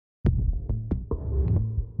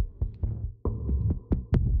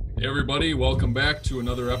Hey everybody, welcome back to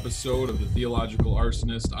another episode of the Theological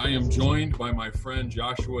Arsonist. I am joined by my friend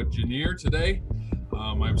Joshua Janniere today.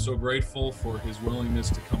 I'm so grateful for his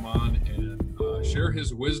willingness to come on and share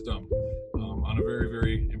his wisdom on a very,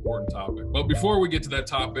 very important topic. But before we get to that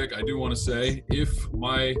topic, I do want to say if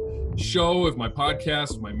my show, if my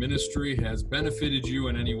podcast, my ministry has benefited you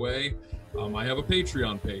in any way, I have a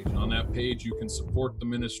Patreon page. And on that page, you can support the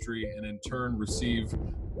ministry and in turn receive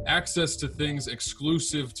access to things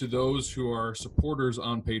exclusive to those who are supporters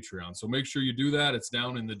on Patreon. So make sure you do that. It's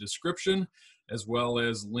down in the description as well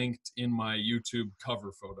as linked in my YouTube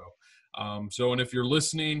cover photo. And if you're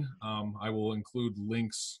listening, I will include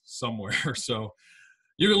links somewhere. So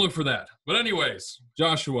you can look for that. But anyways,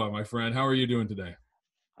 Joshua, my friend, how are you doing today?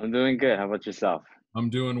 I'm doing good. How about yourself? I'm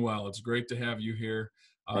doing well. It's great to have you here.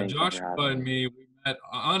 Joshua and me, we met,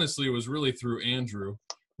 honestly, it was really through Andrew,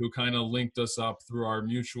 who kind of linked us up through our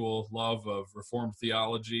mutual love of Reformed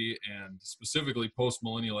theology and specifically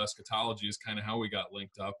post-millennial eschatology is kind of how we got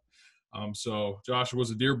linked up. So Joshua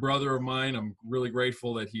was a dear brother of mine. I'm really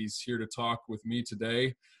grateful that he's here to talk with me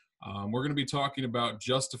today. We're going to be talking about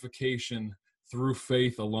justification through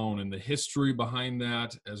faith alone and the history behind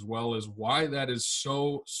that, as well as why that is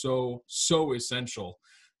so essential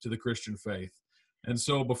to the Christian faith. And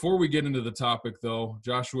so before we get into the topic, though,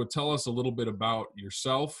 Joshua, tell us a little bit about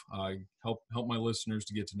yourself. Help my listeners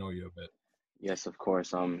to get to know you a bit. Yes, of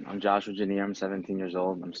course. I'm Joshua Janniere. I'm 17 years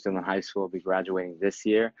old. I'm still in high school. I'll be graduating this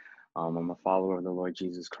year. I'm a follower of the Lord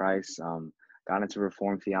Jesus Christ. Got into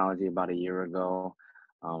Reformed theology about a year ago.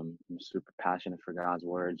 I'm super passionate for God's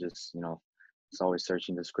word. Just, it's always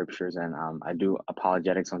searching the scriptures. And I do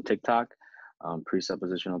apologetics on TikTok,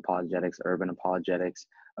 presuppositional apologetics, urban apologetics,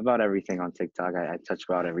 about everything on TikTok. I touch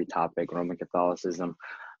about every topic, Roman Catholicism.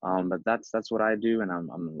 But that's what I do. And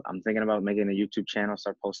I'm thinking about making a YouTube channel,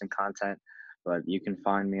 start posting content. But you can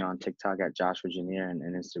find me on TikTok at Joshua Janniere and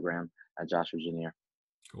Instagram at Joshua Janniere.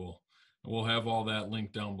 Cool. We'll have all that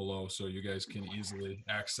linked down below so you guys can easily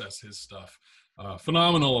access his stuff.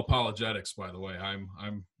 Phenomenal apologetics, by the way.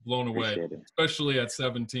 I'm blown away, especially at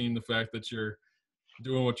 17. The fact that you're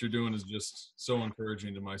doing what you're doing is just so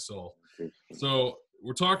encouraging to my soul. So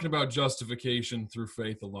we're talking about justification through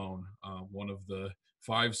faith alone, one of the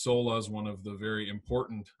five solas, one of the very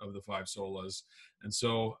important of the five solas. And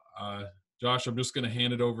so, Josh, I'm just going to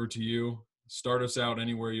hand it over to you. Start us out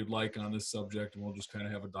anywhere you'd like on this subject, and we'll just kind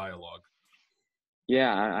of have a dialogue.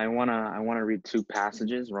 Yeah, I wanna read two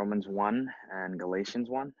passages, Romans 1 and Galatians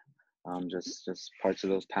 1. Just parts of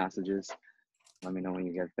those passages. Let me know when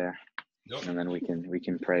you get there. Yep. And then we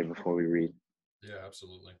can pray before we read. Yeah,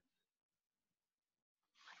 absolutely.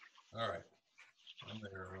 All right. I'm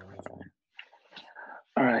there.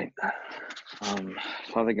 All right.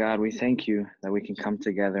 Father God, we thank you that we can come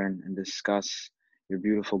together and discuss your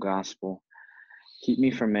beautiful gospel. Keep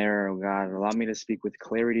me from error, O God. Allow me to speak with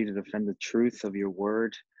clarity to defend the truth of your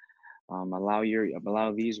word.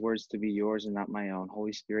 Allow these words to be yours and not my own.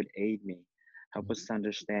 Holy Spirit, aid me. Help us to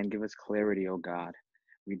understand. Give us clarity, O God.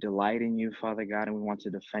 We delight in you, Father God, and we want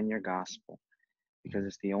to defend your gospel because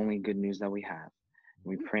it's the only good news that we have.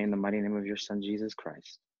 We pray in the mighty name of your Son, Jesus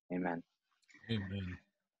Christ. Amen. Amen.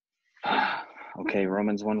 Okay,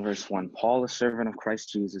 Romans 1 verse 1. Paul, a servant of Christ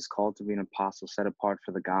Jesus, called to be an apostle, set apart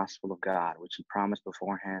for the gospel of God, which he promised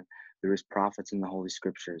beforehand through his prophets in the Holy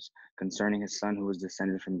Scriptures, concerning his Son who was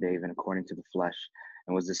descended from David according to the flesh,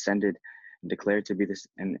 and was descended and declared to be this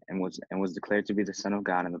and was declared to be the Son of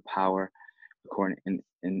God in the power according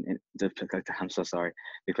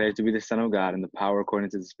declared to be the Son of God in the power according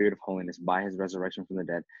to the Spirit of holiness by his resurrection from the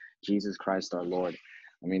dead, Jesus Christ our Lord.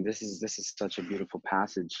 I mean, this is such a beautiful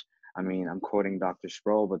passage. I mean, I'm quoting Dr.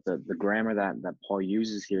 Sproul, but the grammar that Paul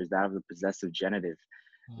uses here is that of the possessive genitive,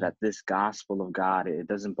 that this gospel of God, it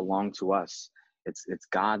doesn't belong to us. It's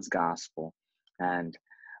God's gospel. And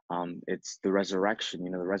it's the resurrection.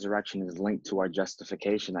 The resurrection is linked to our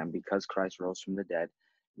justification. And because Christ rose from the dead,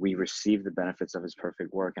 we receive the benefits of his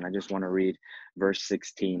perfect work. And I just want to read verse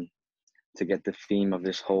 16 to get the theme of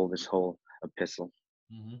this whole epistle.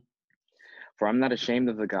 Mm-hmm. For I'm not ashamed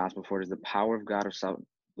of the gospel, for it is the power of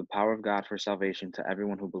God for salvation to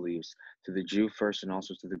everyone who believes, to the Jew first and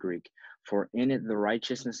also to the Greek. For in it the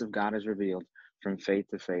righteousness of God is revealed from faith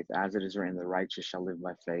to faith, as it is written, the righteous shall live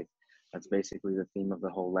by faith. That's basically the theme of the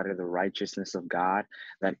whole letter, the righteousness of God,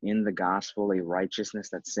 that in the gospel, a righteousness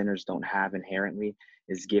that sinners don't have inherently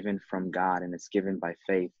is given from God, and it's given by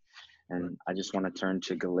faith. And I just want to turn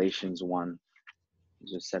to Galatians 1,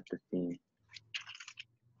 just set the theme.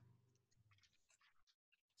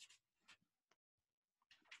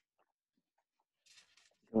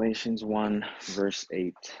 Galatians 1, verse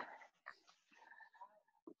 8.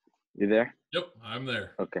 You there? Yep, I'm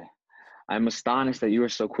there. Okay. I'm astonished that you are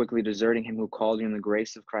so quickly deserting him who called you in the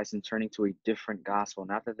grace of Christ and turning to a different gospel.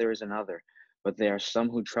 Not that there is another, but there are some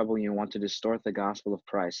who trouble you and want to distort the gospel of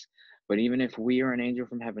Christ. But even if we or an angel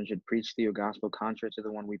from heaven should preach to you a gospel contrary to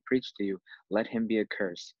the one we preach to you, let him be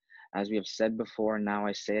accursed. As we have said before, and now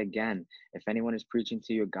I say again, if anyone is preaching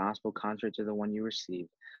to you a gospel contrary to the one you received,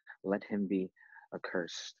 let him be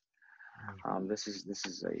accursed. This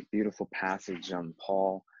is a beautiful passage.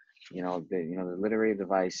 Paul, the literary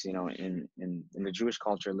device, in the Jewish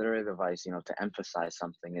culture, literary device, to emphasize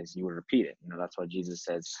something is you would repeat it. That's why Jesus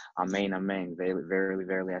says, "Amen, amen, verily,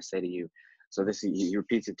 verily, I say to you." So he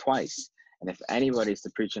repeats it twice. And if anybody is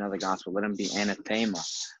to preach another gospel, let him be anathema,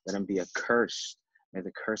 let him be accursed. May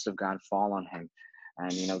the curse of God fall on him.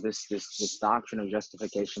 And this doctrine of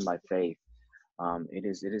justification by faith, it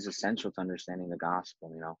is essential to understanding the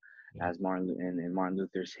gospel. As in Martin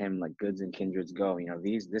Luther's hymn, like goods and kindreds go.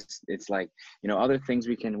 It's like other things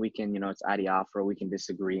we can it's adiaphora, we can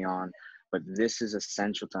disagree on, but this is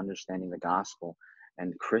essential to understanding the gospel.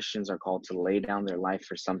 And Christians are called to lay down their life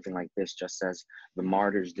for something like this, just as the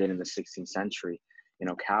martyrs did in the 16th century.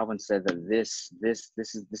 Calvin said that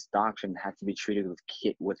this doctrine had to be treated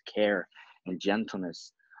with care and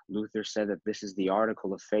gentleness. Luther said that this is the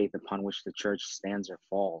article of faith upon which the church stands or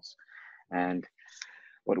falls. And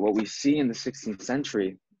what we see in the 16th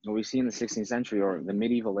century, or the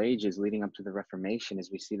medieval ages leading up to the Reformation, is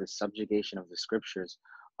we see the subjugation of the scriptures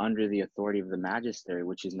under the authority of the magistery,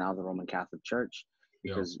 which is now the Roman Catholic Church,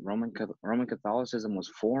 because Roman Catholicism was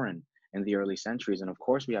foreign in the early centuries. And of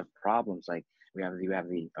course we have problems, like we have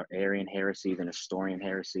the Arian heresy, the Nestorian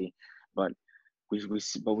heresy, but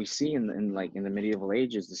we see in the medieval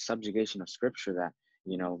ages the subjugation of scripture, that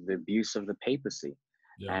the abuse of the papacy.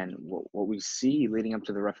 And what we see leading up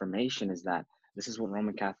to the Reformation is that this is what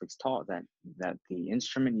Roman Catholics taught, that the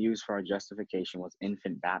instrument used for our justification was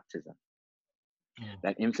infant baptism.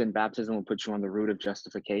 That infant baptism will put you on the route of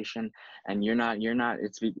justification, and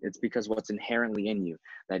it's because what's inherently in you,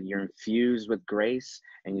 that you're infused with grace,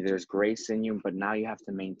 and there's grace in you, but now you have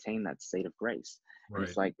to maintain that state of grace. Right.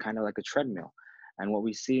 It's like kind of like a treadmill. And what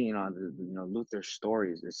we see, Luther's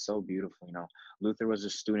stories is so beautiful. Luther was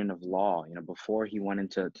a student of law. Before he went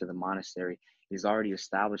into the monastery, he's already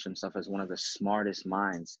established himself as one of the smartest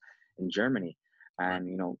minds in Germany.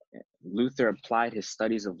 And, Luther applied his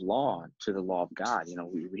studies of law to the law of God.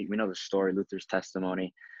 We know the story, Luther's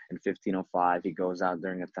testimony in 1505. He goes out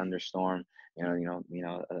during a thunderstorm,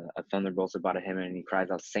 a thunderbolt's about to hit him, and he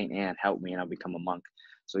cries out, "Saint Anne, help me, and I'll become a monk."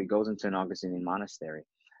 So he goes into an Augustinian monastery.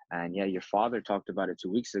 And your father talked about it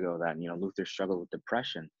 2 weeks ago, that, Luther struggled with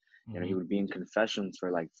depression. He would be in confessions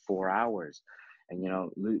for like 4 hours. And,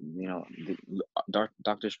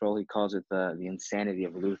 Dr. Sproul, he calls it the insanity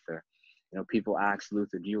of Luther. People ask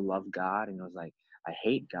Luther, "Do you love God?" And he was like, "I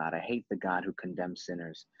hate God. I hate the God who condemns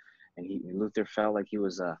sinners." And Luther felt like he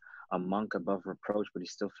was a monk above reproach, but he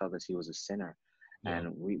still felt that he was a sinner.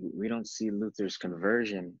 And we don't see Luther's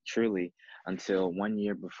conversion truly until 1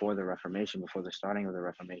 year before the Reformation, before the starting of the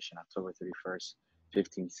Reformation, October 31st,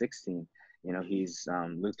 1516. He's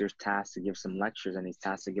Luther's tasked to give some lectures, and he's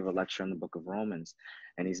tasked to give a lecture on the book of Romans.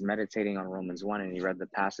 And he's meditating on Romans 1, and he read the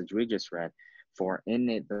passage we just read. "For in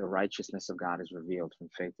it the righteousness of God is revealed from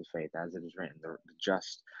faith to faith, as it is written, the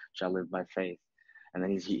just shall live by faith." And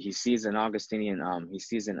then he sees an Augustinian,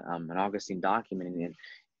 an Augustine document, and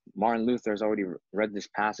Martin Luther has already read this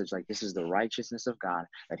passage like, this is the righteousness of God,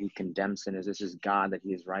 that he condemns sinners. This is God, that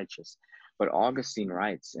he is righteous. But Augustine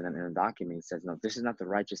writes in a document, he says, no, this is not the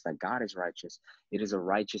righteous that God is righteous. It is a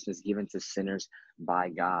righteousness given to sinners by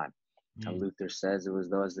God. And Luther says it was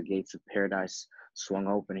though as the gates of paradise swung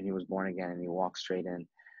open and he was born again, and he walked straight in.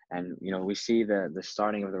 And, we see the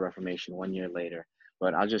starting of the Reformation 1 year later.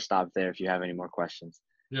 But I'll just stop there if you have any more questions.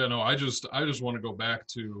 Yeah, no, I just want to go back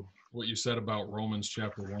to what you said about Romans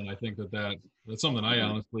chapter 1. I think that's something I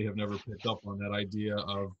honestly have never picked up on, that idea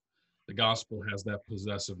of the gospel has that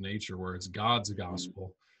possessive nature where it's God's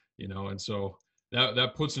gospel, and so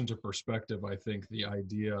that puts into perspective, I think, the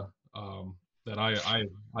idea that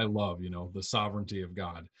I love, the sovereignty of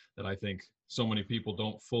God, that I think so many people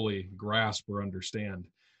don't fully grasp or understand,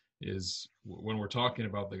 is when we're talking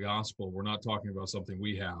about the gospel, we're not talking about something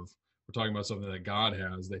we have. We're talking about something that God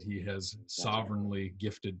has, that he has sovereignly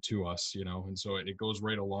gifted to us, and so it goes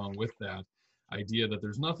right along with that idea that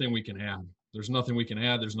there's nothing we can add. There's nothing we can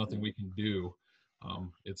add. There's nothing we can do.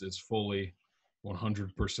 It's fully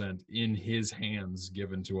 100% in his hands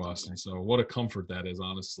given to us. And so what a comfort that is,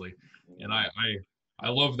 honestly. And I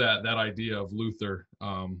love that idea of Luther,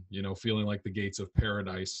 feeling like the gates of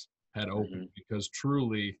paradise had opened, because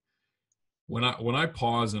truly when I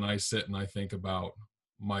pause and I sit and I think about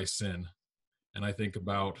my sin, and I think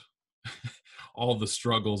about all the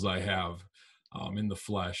struggles I have in the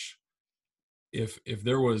flesh, if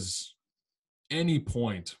there was any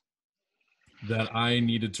point that I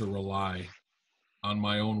needed to rely on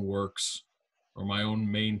my own works or my own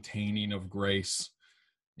maintaining of grace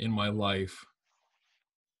in my life,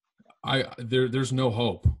 there's no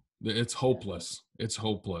hope. It's hopeless. It's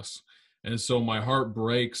hopeless. And so my heart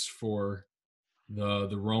breaks for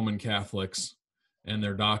the Roman Catholics and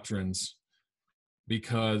their doctrines,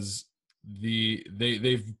 because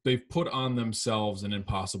they've put on themselves an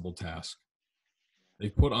impossible task.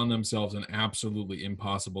 They've put on themselves an absolutely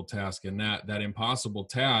impossible task, and that impossible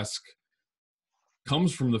task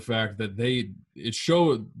comes from the fact that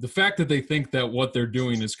the fact that they think that what they're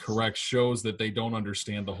doing is correct shows that they don't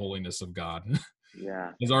understand the holiness of God.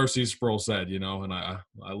 Yeah. As R.C. Sproul said, and I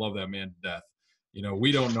love that man to death.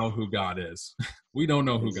 We don't know who God is. We don't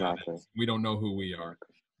know who God Exactly. is. We don't know who we are.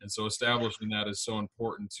 Exactly. And so establishing that is so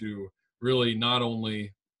important to really not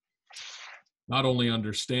only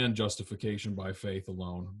understand justification by faith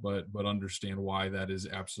alone, but understand why that is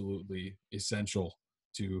absolutely essential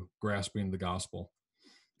to grasping the gospel.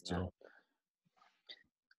 Yeah. So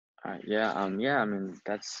Yeah. Yeah. I mean,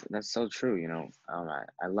 that's so true.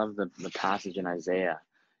 I love the passage in Isaiah,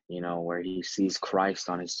 where he sees Christ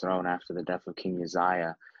on his throne after the death of King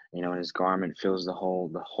Uzziah. And his garment fills the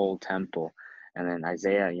whole temple. And then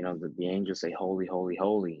Isaiah, the angels say, "Holy, holy,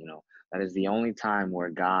 holy." That is the only time where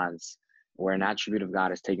an attribute of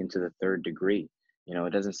God is taken to the third degree.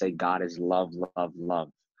 It doesn't say God is love, love,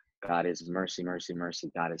 love. God is mercy, mercy,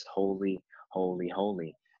 mercy. God is holy, holy,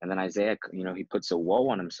 holy. And then Isaiah, he puts a woe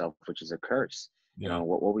on himself, which is a curse. yeah,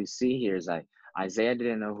 What we see here is that Isaiah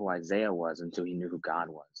didn't know who Isaiah was until he knew who God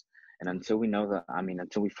was. And until we know that,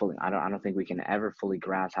 until we fully, I don't think we can ever fully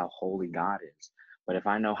grasp how holy God is. But if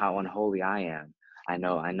I know how unholy I am, I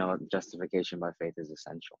know justification by faith is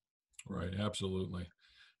essential. right, absolutely.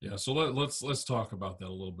 Yeah, so let's talk about that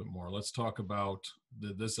a little bit more. Let's talk about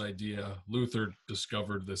this idea. Luther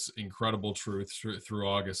discovered this incredible truth through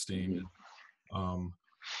Augustine. Hmm. Um,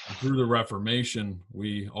 and through the Reformation,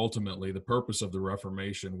 the purpose of the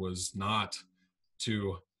Reformation was not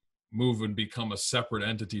to move and become a separate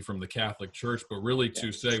entity from the Catholic Church, but really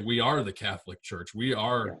to say Yes. we are the Catholic Church. We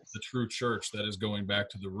are the Yes. true church that is going back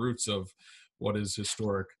to the roots of what is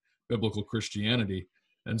historic biblical Christianity.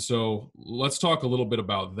 And so let's talk a little bit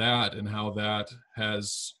about that and how that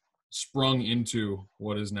has sprung into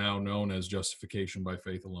what is now known as justification by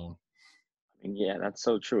faith alone. Yeah, that's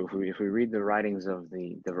so true. If we read the writings of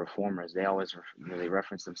the reformers, they always they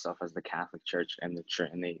reference themselves as the Catholic Church and the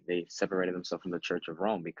church, and they separated themselves from the Church of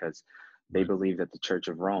Rome because they Right. believe that the Church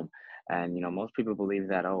of Rome, and most people believe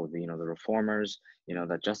that, the reformers,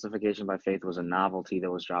 that justification by faith was a novelty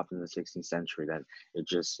that was dropped in the 16th century, that it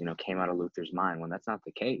just came out of Luther's mind, when that's not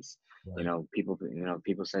the case. Right.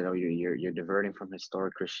 People say, oh, you're diverting from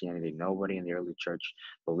historic Christianity. Nobody in the early church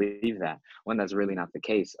believed that, when that's really not the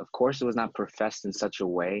case. Of course, it was not professed in such a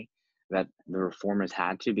way that the reformers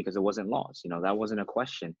had to, because it wasn't lost. That wasn't a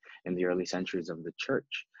question in the early centuries of the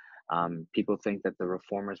church. People think that the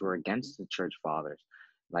reformers were against the church fathers.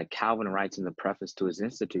 Like Calvin writes in the preface to his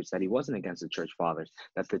Institutes that he wasn't against the church fathers,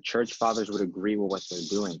 that the church fathers would agree with what they're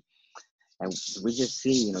doing. And we just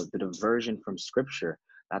see, the diversion from scripture.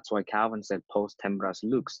 That's why Calvin said post tembras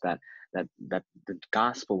lux, that the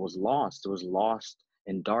gospel was lost. It was lost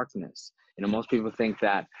in darkness. Most people think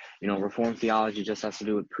that, Reformed theology just has to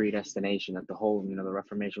do with predestination, that the whole, the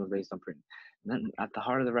Reformation was based on at the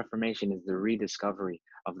heart of the Reformation is the rediscovery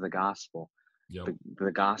of the gospel, Yep.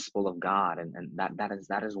 the gospel of God. And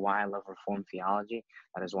that is why I love Reformed theology.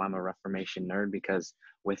 That is why I'm a Reformation nerd, because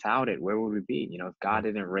without it, where would we be? If God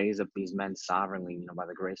didn't raise up these men sovereignly, by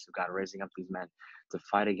the grace of God, raising up these men to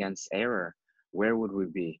fight against error, where would we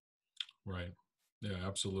be? Right. Yeah,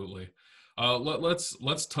 absolutely.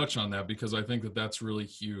 Let's touch on that, because I think that that's really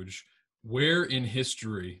huge. Where in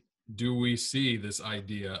history do we see this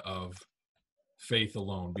idea of faith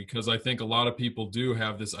alone? Because I think a lot of people do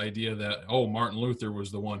have this idea that, oh, Martin Luther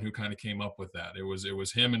was the one who kind of came up with that. It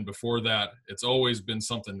was him, and before that, it's always been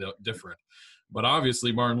something different. But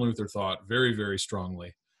obviously, Martin Luther thought very, very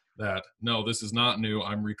strongly that no, this is not new.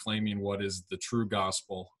 I'm reclaiming what is the true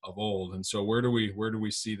gospel of old. And so, where do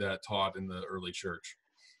we see that taught in the early church?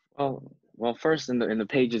 Well, first in the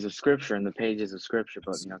pages of Scripture,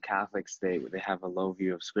 but Catholics, they have a low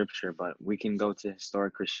view of Scripture. But we can go to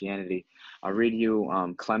historic Christianity. I'll read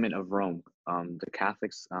you Clement of Rome. The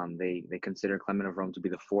Catholics, they consider Clement of Rome to be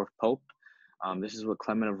the fourth pope. This is what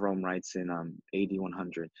Clement of Rome writes in AD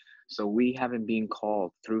 100. So we, having been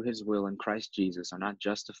called through his will in Christ Jesus, are not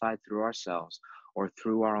justified through ourselves or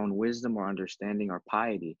through our own wisdom or understanding or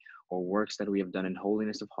piety or works that we have done in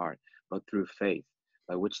holiness of heart, but through faith,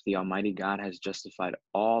 by which the Almighty God has justified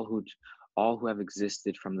all who have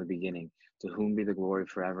existed from the beginning, to whom be the glory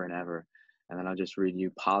forever and ever. And then I'll just read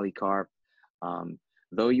you Polycarp. Um,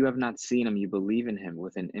 Though you have not seen him, you believe in him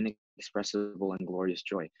with an inexpressible and glorious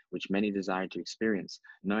joy, which many desire to experience,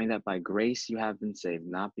 knowing that by grace you have been saved,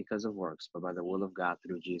 not because of works, but by the will of God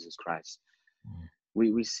through Jesus Christ.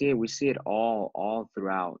 We see it all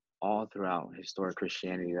throughout historic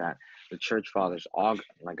Christianity, that the church fathers, all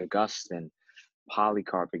like Augustine,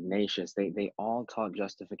 Polycarp, Ignatius, they all taught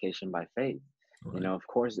justification by faith. Right. You know, of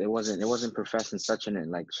course, it wasn't professed in such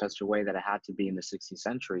a way that it had to be in the 16th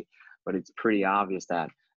century, but it's pretty obvious that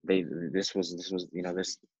this was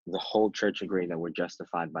the whole church agreed that we're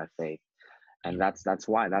justified by faith. And Yeah. that's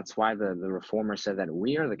why the reformer said that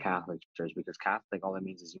we are the Catholic Church, because Catholic, all it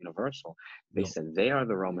means is universal. They Yep. said they are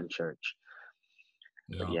the Roman Church.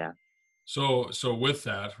 But yeah. So with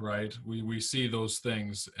that, right, we see those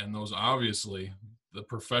things, and those, obviously, the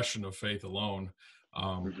profession of faith alone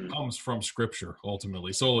comes from Scripture,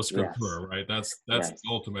 ultimately. Sola Yes. Scriptura, right? That's Yes. the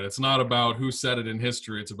ultimate. It's not about who said it in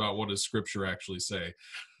history. It's about what does Scripture actually say.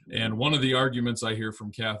 And one of the arguments I hear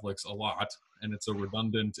from Catholics a lot, and it's a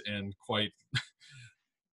redundant and quite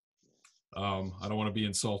I don't want to be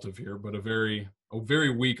insultive here, but a very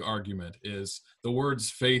weak argument is the words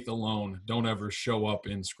faith alone don't ever show up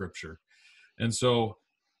in Scripture. And so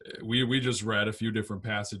we just read a few different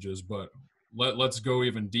passages, but let's go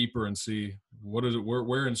even deeper and see what is it,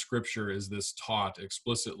 where in Scripture is this taught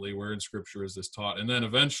explicitly, where in Scripture is this taught? And then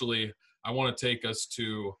eventually I want to take us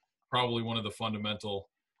to probably one of the fundamental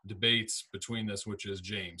debates between this, which is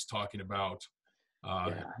James talking about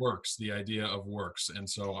works, the idea of works. And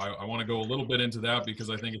so I want to go a little bit into that,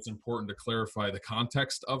 because I think it's important to clarify the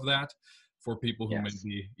context of that for people who may Yes.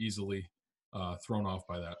 be easily thrown off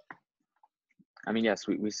by that. I mean, yes,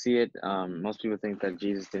 we see it. Most people think that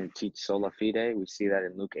Jesus didn't teach sola fide. We see that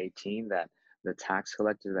in Luke 18, that the tax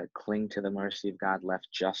collectors that cling to the mercy of God left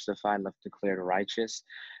justified, left declared righteous.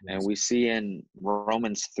 Yes. And we see in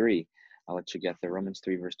Romans 3, I'll let you get there, Romans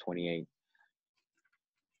 3, verse 28.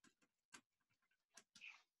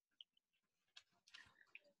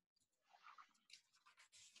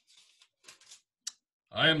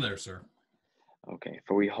 I am there, sir. Okay,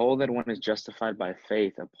 for we hold that one is justified by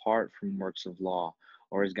faith apart from works of law.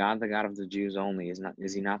 Or is God the God of the Jews only?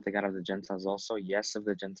 Is he not the God of the Gentiles also? Yes, of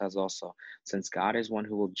the Gentiles also, since God is one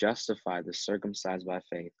who will justify the circumcised by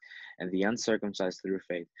faith and the uncircumcised through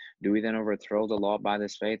faith. Do we then overthrow the law by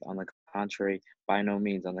this faith? On the contrary, by no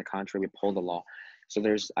means. On the contrary, we uphold the law. So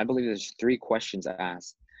I believe there's three questions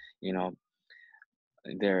asked. You know,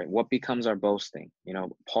 what becomes our boasting? You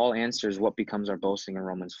know, Paul answers what becomes our boasting in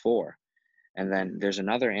Romans 4. And then there's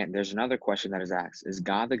another question that is asked: is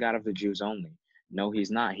God the God of the Jews only? No,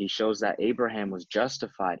 he's not. He shows that Abraham was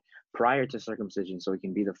justified prior to circumcision, so he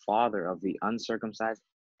can be the father of the uncircumcised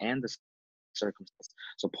and the circumcised.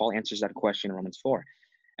 So Paul answers that question in Romans 4.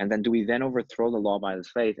 And then do we then overthrow the law by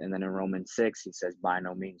this faith? And then in Romans 6, he says, by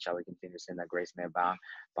no means shall we continue to sin that grace may abound.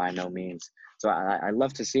 By no means. So I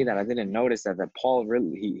love to see that. I didn't notice that Paul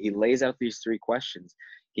really, he lays out these three questions.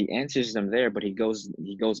 He answers them there, but he goes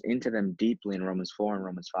into them deeply in Romans 4 and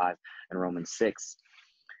Romans 5 and Romans 6.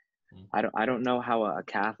 I don't know how a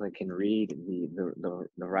Catholic can read the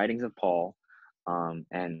writings of Paul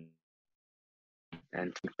and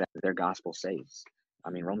think that their gospel saves. I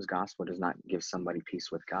mean, Rome's gospel does not give somebody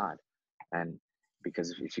peace with God. And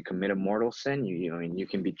because if you commit a mortal sin, you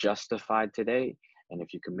can be justified today. And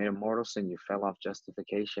if you commit a mortal sin, you fell off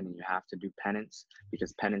justification and you have to do penance,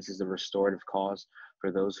 because penance is the restorative cause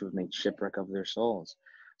for those who've made shipwreck of their souls.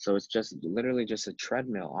 So it's just literally just a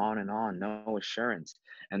treadmill on and on, no assurance.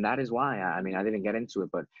 And that is why, I mean, I didn't get into it,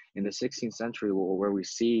 but in the 16th century, where we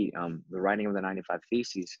see the writing of the 95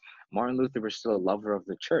 Theses, Martin Luther was still a lover of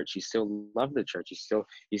the church. He still loved the church.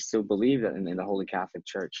 He still believed in the Holy Catholic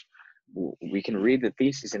Church. We can read the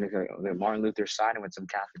theses and Martin Luther siding with some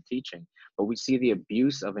Catholic teaching, but we see the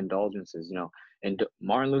abuse of indulgences, and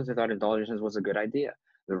Martin Luther thought indulgences was a good idea.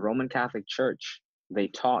 The Roman Catholic Church, they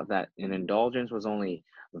taught that an indulgence was only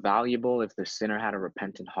valuable if the sinner had a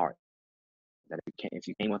repentant heart, that if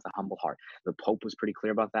you came with a humble heart. The Pope was pretty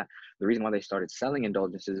clear about that. The reason why they started selling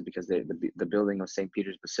indulgences is because the building of St.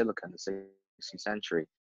 Peter's Basilica in the 16th century.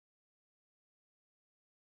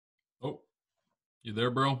 Oh, you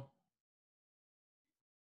there, bro?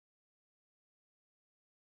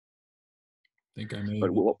 I think I may But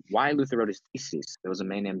have. why Luther wrote his theses, there was a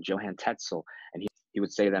man named Johann Tetzel, and he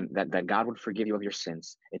would say that God would forgive you of your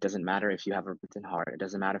sins. It doesn't matter if you have a repentant heart. It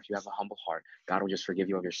doesn't matter if you have a humble heart. God will just forgive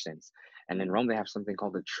you of your sins. And in Rome, they have something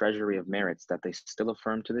called the treasury of merits that they still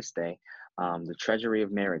affirm to this day. The treasury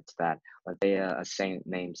of merits that, let's say, a saint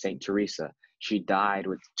named Saint Teresa, she died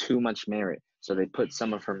with too much merit. So they put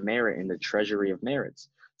some of her merit in the treasury of merits.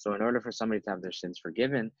 So in order for somebody to have their sins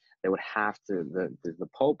forgiven, they would have to, the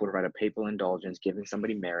Pope would write a papal indulgence giving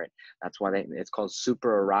somebody merit. That's why it's called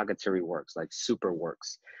supererogatory works, like super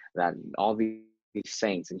works, that all these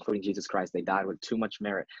saints, including Jesus Christ, they died with too much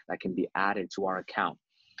merit that can be added to our account.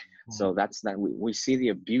 So that's that we see the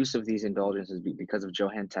abuse of these indulgences because of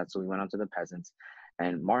Johann Tetzel. We went on to the peasants.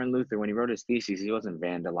 And Martin Luther, when he wrote his theses, he wasn't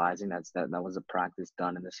vandalizing. That was a practice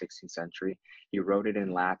done in the 16th century. He wrote it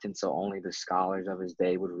in Latin, so only the scholars of his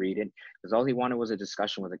day would read it, because all he wanted was a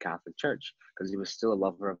discussion with the Catholic Church, because he was still a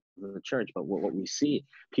lover of the church. But what we see,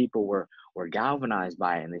 people were galvanized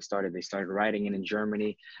by it, and they started writing it in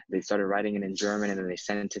Germany. They started writing it in German, and then they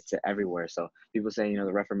sent it to everywhere. So people say,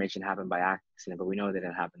 the Reformation happened by accident, but we know it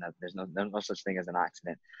didn't happen. That there's no such thing as an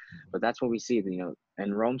accident. But that's what we see,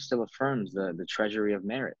 and Rome still affirms the treasury of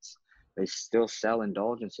merits. They still sell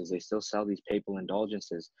indulgences. They still sell these papal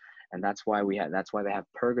indulgences. And that's why they have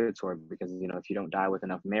purgatory, because if you don't die with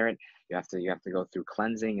enough merit, you have to go through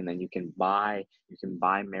cleansing, and then you can buy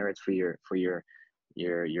merits for your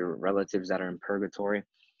relatives that are in purgatory.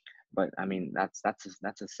 But I mean, that's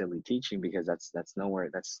a silly teaching, because that's nowhere,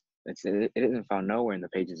 it isn't found nowhere in the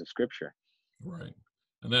pages of Scripture. Right.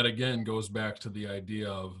 And that again goes back to the idea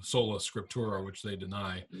of sola scriptura, which they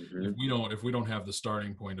deny. Mm-hmm. If we don't have the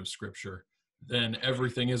starting point of Scripture, then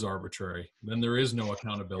everything is arbitrary. Then there is no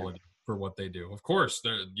accountability for what they do. Of course,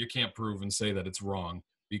 you can't prove and say that it's wrong,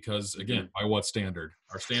 because again, by what standard?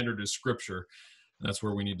 Our standard is Scripture. And that's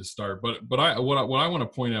where we need to start. But what I want to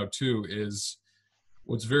point out too is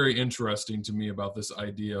what's very interesting to me about this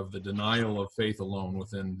idea of the denial of faith alone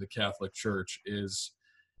within the Catholic Church is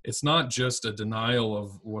it's not just a denial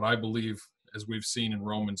of what I believe, as we've seen in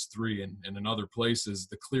Romans 3 and in other places,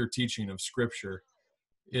 the clear teaching of Scripture.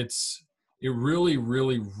 It really,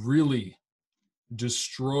 really, really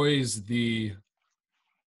destroys the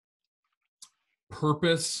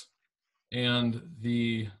purpose and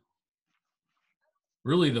the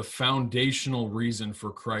foundational reason for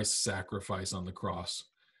Christ's sacrifice on the cross.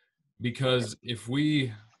 Because if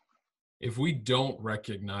we don't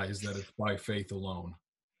recognize that it's by faith alone,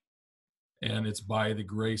 and it's by the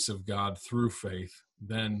grace of God through faith,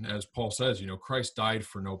 then as Paul says, Christ died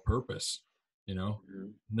for no purpose,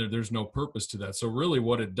 there's no purpose to that. So really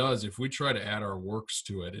what it does, if we try to add our works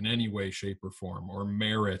to it in any way, shape, or form, or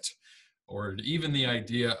merit, or even the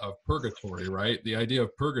idea of purgatory, right? The idea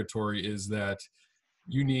of purgatory is that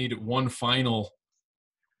you need one final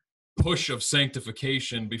push of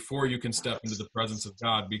sanctification before you can step into the presence of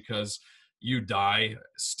God, because you die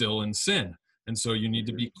still in sin. And so you need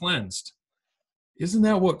to be cleansed. Isn't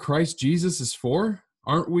that what Christ Jesus is for?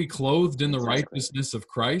 Aren't we clothed in the righteousness of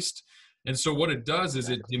Christ? And so what it does is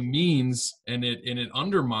it demeans and it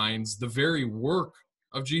undermines the very work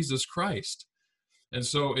of Jesus Christ. And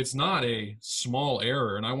so it's not a small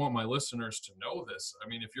error. And I want my listeners to know this. I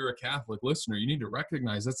mean, if you're a Catholic listener, you need to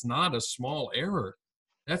recognize that's not a small error.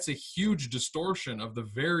 That's a huge distortion of the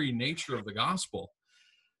very nature of the gospel.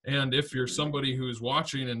 And if you're somebody who's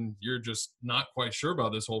watching and you're just not quite sure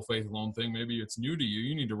about this whole faith alone thing, maybe it's new to you,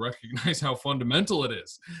 you need to recognize how fundamental it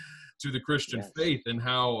is to the Christian faith, and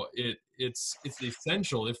how it's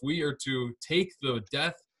essential. If we are to take the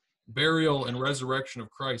death, burial, and resurrection of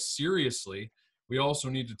Christ seriously, we also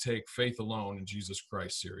need to take faith alone in Jesus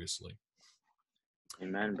Christ seriously.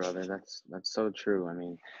 Amen, brother. That's so true. I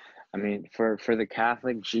mean, for the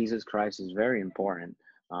Catholic, Jesus Christ is very important.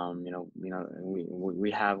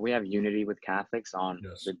 We have unity with Catholics on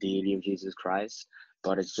the deity of Jesus Christ,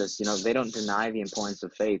 but it's just, they don't deny the importance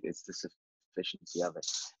of faith. It's the sufficiency of it.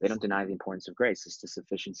 They don't deny the importance of grace. It's the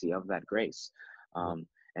sufficiency of that grace. And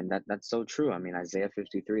that's so true. I mean, Isaiah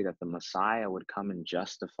 53, that the Messiah would come and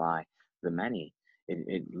justify the many.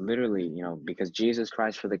 It literally, because Jesus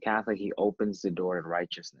Christ, for the Catholic, he opens the door to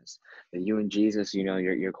righteousness. That you and Jesus,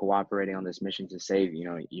 you're cooperating on this mission to save.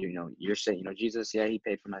 You're saying, Jesus, yeah, he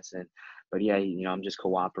paid for my sin, but yeah, I'm just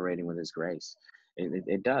cooperating with his grace.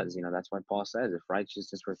 It does, that's why Paul says, if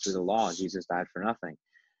righteousness were through the law, Jesus died for nothing.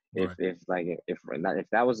 If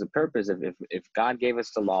that was the purpose, if God gave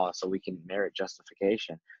us the law so we can merit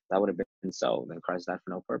justification, that would have been so. Then Christ died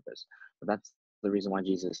for no purpose. But that's the reason why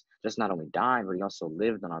Jesus just not only died, but he also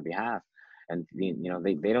lived on our behalf. And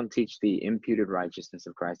they don't teach the imputed righteousness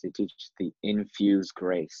of Christ. They teach the infused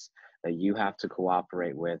grace. that you have to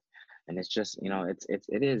cooperate with. And it's just,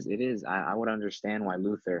 it is. I would understand why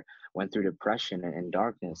Luther went through depression and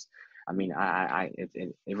darkness. I mean,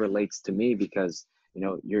 it relates to me because,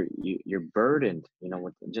 you're burdened,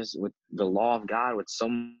 with the law of God, with so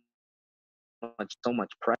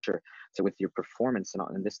much pressure to with your performance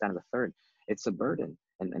and this, that, and the third. It's a burden,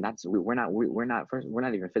 and that's we're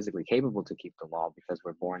not even physically capable to keep the law because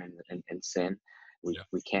we're born in sin.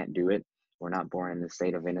 We can't do it. We're not born in the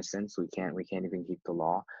state of innocence. We can't even keep the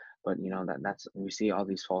law. But that's we see all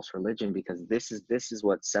these false religion because this is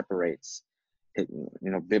what separates it,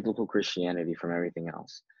 biblical Christianity from everything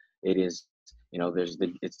else. It is,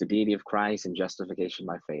 it's the deity of Christ and justification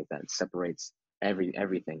by faith that separates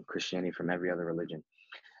everything Christianity from every other religion.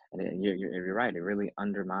 And you're right. It really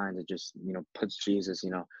undermines. It just puts Jesus.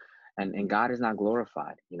 And God is not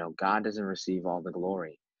glorified. God doesn't receive all the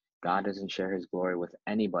glory. God doesn't share His glory with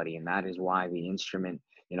anybody, and that is why the instrument.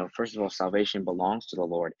 First of all, salvation belongs to the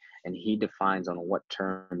Lord, and He defines on what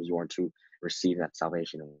terms you are to receive that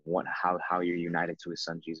salvation, and how you're united to His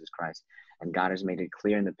Son Jesus Christ. And God has made it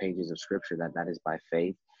clear in the pages of Scripture that is by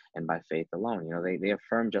faith and by faith alone. They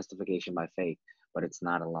affirm justification by faith, but it's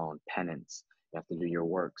not alone. Penance. You have to do your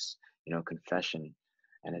works, confession.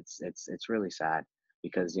 And it's really sad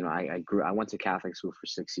because, I went to Catholic school for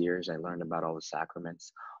 6 years. I learned about all the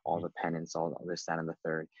sacraments, all the penance, all this, that, and the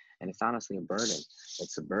third. And it's honestly a burden.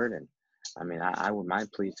 It's a burden. I mean, my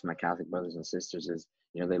plea to my Catholic brothers and sisters is,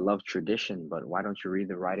 they love tradition, but why don't you read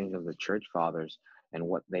the writings of the church fathers and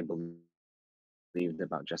what they believed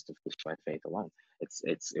about justification by faith alone?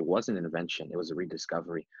 It wasn't an invention. It was a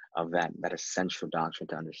rediscovery of that essential doctrine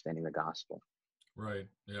to understanding the gospel. Right.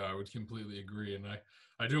 Yeah, I would completely agree. And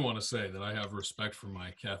I do want to say that I have respect for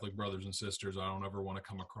my Catholic brothers and sisters. I don't ever want to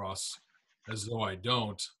come across as though I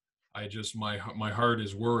don't. I just, my heart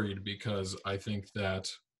is worried because I think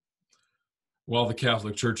that while the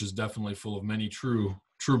Catholic Church is definitely full of many true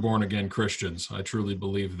born again Christians, I truly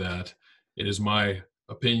believe that it is my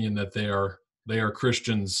opinion that they are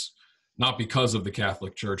Christians, not because of the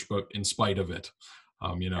Catholic Church, but in spite of it.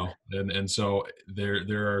 And so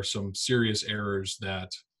there are some serious errors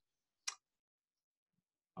that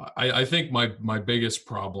I think my biggest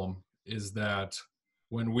problem is that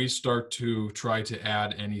when we start to try to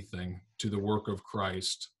add anything to the work of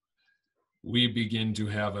Christ, we begin to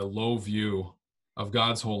have a low view of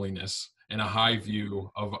God's holiness and a high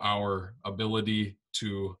view of our ability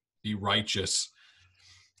to be righteous.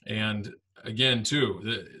 And again,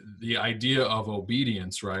 too, the idea of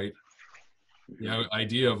obedience, right? The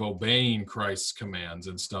idea of obeying Christ's commands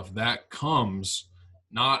and stuff, that comes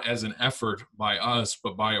not as an effort by us,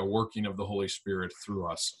 but by a working of the Holy Spirit through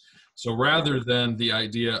us. So rather than the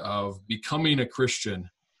idea of becoming a Christian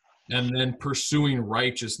and then pursuing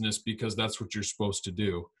righteousness because that's what you're supposed to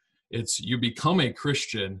do, it's you become a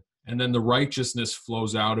Christian and then the righteousness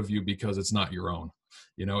flows out of you because it's not your own.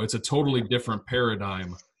 It's a totally different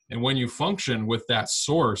paradigm. And when you function with that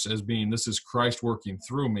source as being, this is Christ working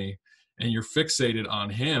through me, and you're fixated on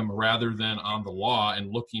Him rather than on the law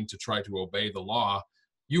and looking to try to obey the law,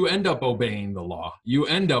 you end up obeying the law. You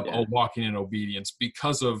end up walking in obedience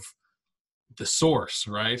because of the source,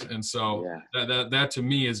 right? And so that to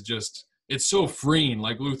me is just, it's so freeing.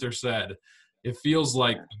 Like Luther said, it feels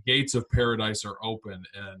like the gates of paradise are open.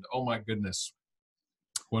 And oh my goodness,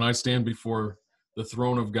 when I stand before the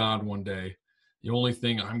throne of God one day, the only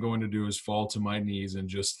thing I'm going to do is fall to my knees and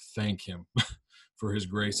just thank Him for His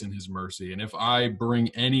grace and His mercy. And if I bring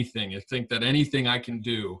anything, I think that anything I can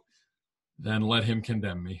do, then let Him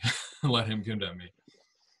condemn me. Let Him condemn me.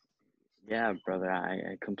 Yeah, brother,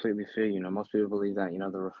 I completely feel you. Most people believe that,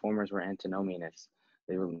 the reformers were antinomianists.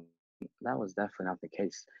 That was definitely not the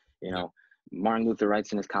case. Martin Luther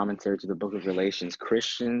writes in his commentary to the book of Galatians,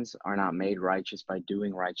 Christians are not made righteous by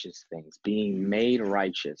doing righteous things. Being made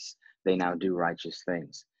righteous, they now do righteous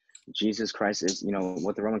things. Jesus Christ is,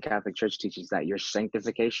 what the Roman Catholic Church teaches, that your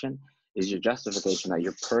sanctification is your justification, that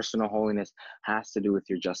your personal holiness has to do with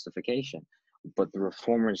your justification. But the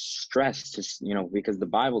reformers stress to, because the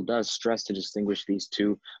Bible does stress to distinguish these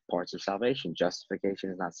two parts of salvation. Justification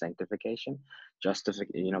is not sanctification.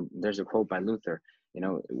 There's a quote by Luther,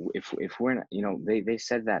 if we're, they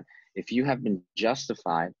said that if you have been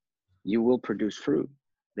justified, you will produce fruit.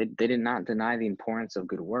 They did not deny the importance of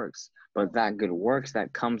good works, but that good works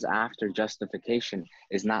that comes after justification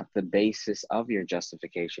is not the basis of your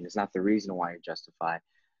justification. It's not the reason why you're justified,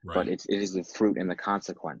 but it is the fruit and the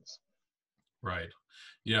consequence. Right.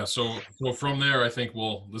 Yeah. So from there, I think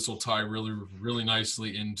this will tie really, really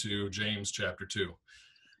nicely into James chapter 2.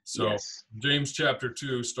 So James chapter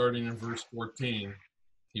 2, starting in verse 14,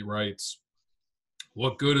 he writes,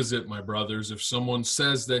 What good is it, my brothers, if someone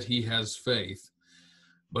says that he has faith,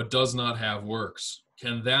 but does not have works?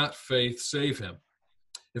 Can that faith save him?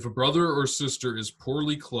 If a brother or sister is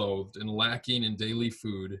poorly clothed and lacking in daily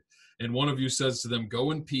food, and one of you says to them,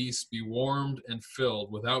 "Go in peace, be warmed and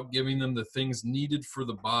filled," without giving them the things needed for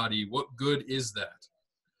the body, what good is that?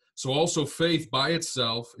 So also faith by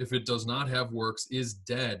itself, if it does not have works, is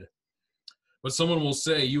dead. But someone will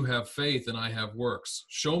say, "You have faith and I have works.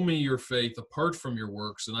 Show me your faith apart from your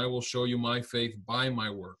works, and I will show you my faith by my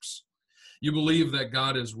works. You believe that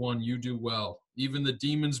God is one, you do well. Even the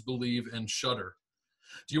demons believe and shudder.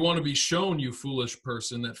 Do you want to be shown, you foolish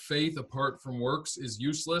person, that faith apart from works is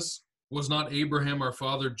useless? Was not Abraham our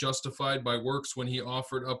father justified by works when he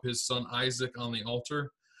offered up his son Isaac on the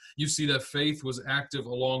altar? You see that faith was active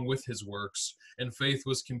along with his works, and faith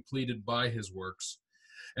was completed by his works.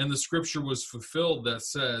 And the scripture was fulfilled that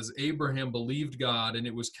says, Abraham believed God, and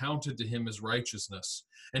it was counted to him as righteousness,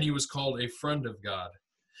 and he was called a friend of God.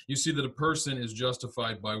 You see that a person is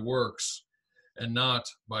justified by works and not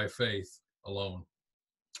by faith alone.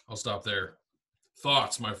 I'll stop there.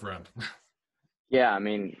 Thoughts, my friend? Yeah, I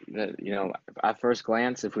mean, at first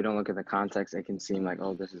glance, if we don't look at the context, it can seem like,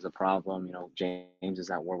 oh, this is a problem. James is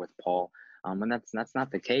at war with Paul, and that's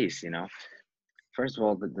not the case. First of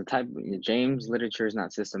all, the type James literature is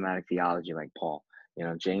not systematic theology like Paul.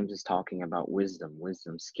 James is talking about wisdom,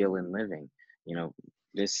 skill in living.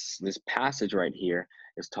 This passage right here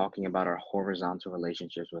is talking about our horizontal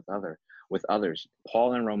relationships with others.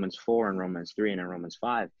 Paul in Romans 4 and Romans 3 and in Romans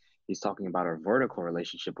 5, he's talking about our vertical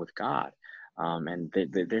relationship with God. And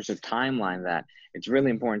there's a timeline that it's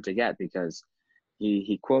really important to get, because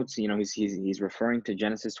he quotes, he's referring to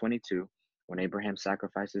Genesis 22 when Abraham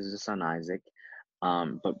sacrifices his son Isaac.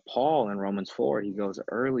 But Paul in Romans 4, he goes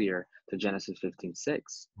earlier to Genesis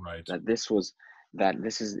 15:6, Right. that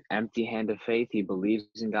this is empty-handed faith. He believes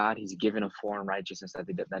in God. He's given a foreign righteousness that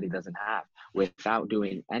he doesn't have without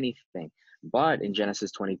doing anything. But in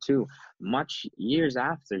Genesis 22, much years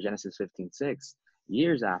after Genesis 15:6,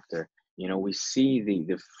 years after, we see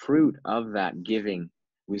the fruit of that giving.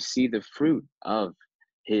 We see the fruit of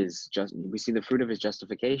his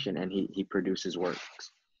justification, and he produces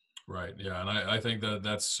works. Right. Yeah. And I think that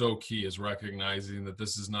that's so key, is recognizing that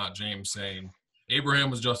this is not James saying Abraham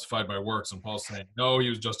was justified by works and Paul's saying, no, he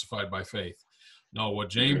was justified by faith. No, what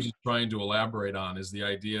James is trying to elaborate on is the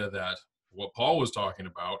idea that what Paul was talking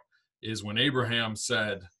about is when Abraham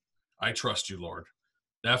said, I trust you, Lord,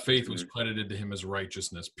 that faith was credited to him as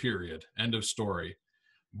righteousness, period. End of story.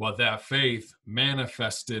 But that faith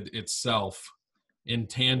manifested itself in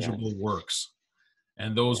tangible works.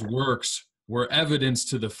 And those works were evidence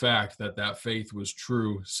to the fact that that faith was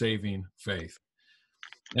true saving faith.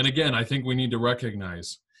 And again, I think we need to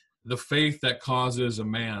recognize the faith that causes a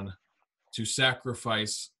man to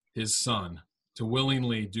sacrifice his son, to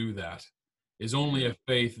willingly do that, is only a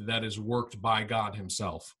faith that is worked by God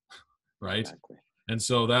himself, right? Exactly. And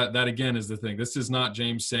so that again is the thing. This is not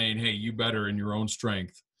James saying, hey, you better in your own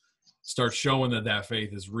strength start showing that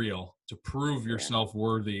faith is real to prove yourself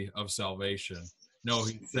worthy of salvation. No,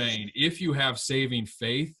 he's saying if you have saving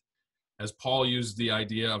faith, as Paul used the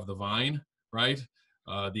idea of the vine, right?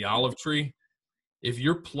 The olive tree. If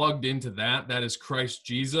you're plugged into that is Christ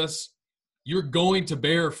Jesus, you're going to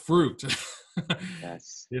bear fruit.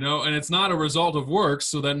 Yes. And it's not a result of works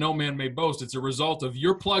so that no man may boast. It's a result of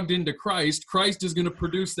you're plugged into Christ. Christ is going to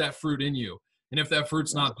produce that fruit in you. And if that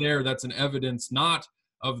fruit's not there, that's an evidence not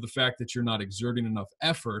of the fact that you're not exerting enough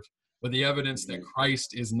effort, but the evidence that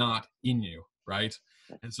Christ is not in you, right?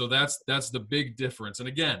 And so that's the big difference. And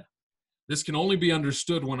again, this can only be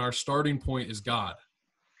understood when our starting point is God.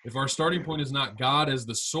 If our starting point is not God as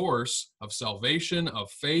the source of salvation, of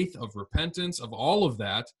faith, of repentance, of all of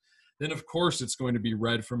that, then of course it's going to be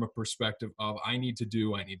read from a perspective of I need to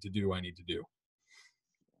do.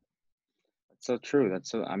 That's so true.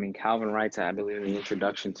 Calvin writes, I believe in the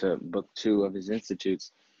introduction to book 2 of his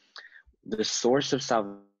Institutes, the source of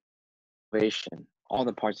salvation, all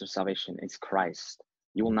the parts of salvation, is Christ.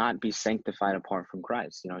 You will not be sanctified apart from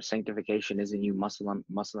Christ. Sanctification isn't you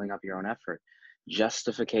muscling up your own effort.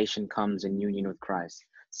 Justification comes in union with Christ.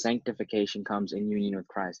 Sanctification comes in union with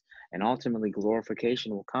Christ. And ultimately,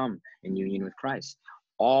 glorification will come in union with Christ.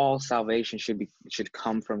 All salvation should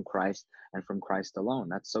come from Christ and from Christ alone.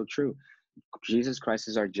 That's so true. Jesus Christ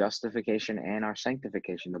is our justification and our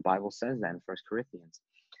sanctification. The Bible says that in 1 Corinthians.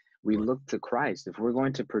 We look to Christ. If we're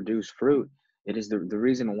going to produce fruit, it is the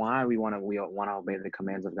reason why we want to obey the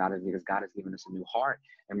commands of God, is because God has given us a new heart,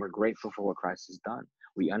 and we're grateful for what Christ has done.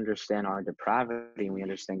 We understand our depravity, and we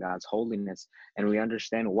understand God's holiness, and we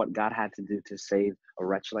understand what God had to do to save a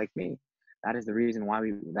wretch like me. That is the reason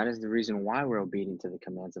why we're obedient to the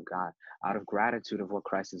commands of God, out of gratitude of what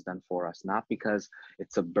Christ has done for us, not because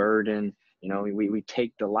it's a burden. We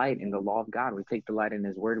take delight in the law of God. We take delight in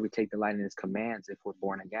his word. We take delight in his commands if we're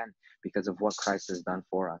born again, because of what Christ has done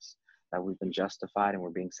for us, that we've been justified and we're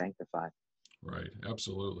being sanctified. Right.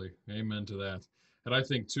 Absolutely. Amen to that. And I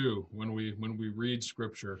think too, when we read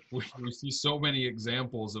scripture, we see so many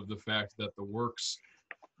examples of the fact that the works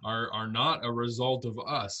are not a result of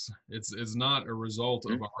us. It's not a result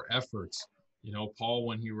of our efforts. Paul,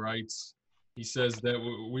 when he writes, he says that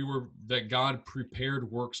that God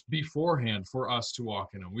prepared works beforehand for us to walk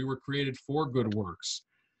in them. We were created for good works,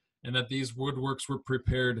 and that these good works were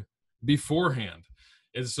prepared beforehand.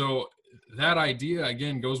 And so that idea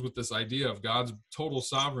again goes with this idea of God's total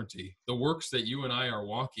sovereignty. The works that you and I are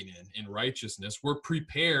walking in righteousness were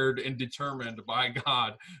prepared and determined by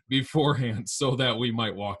God beforehand so that we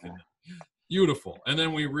might walk in it. Beautiful. And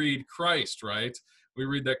then we read Christ, right? We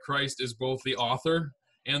read that Christ is both the author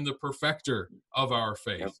and the perfecter of our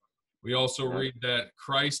faith. Yep. We also read that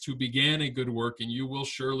Christ who began a good work and you will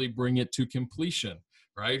surely bring it to completion,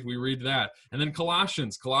 right? We read that. And then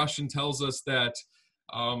Colossians tells us that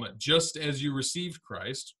just as you received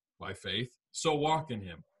Christ by faith, so walk in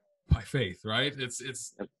him by faith, right? It's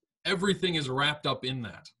Yep. Everything is wrapped up in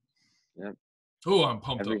that. Yep. Oh, I'm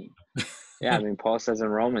pumped up. Yeah, I mean, Paul says in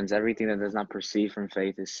Romans, everything that does not proceed from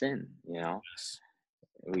faith is sin. Yes.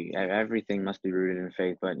 Everything must be rooted in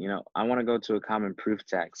faith. But I want to go to a common proof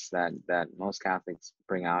text that most Catholics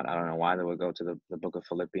bring out. I don't know why they would go to the book of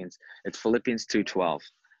Philippians. It's Philippians 2:12.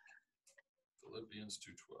 Philippians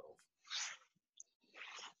 2:12.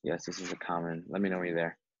 Yes, this is a common. Let me know when you're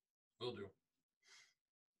there. Will do.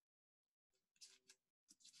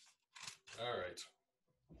 All right.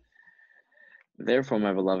 Therefore,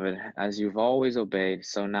 my beloved, as you've always obeyed,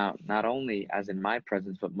 so now, not only as in my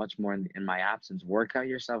presence, but much more in my absence, work out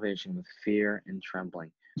your salvation with fear and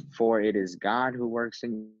trembling. For it is God who works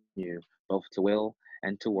in you, both to will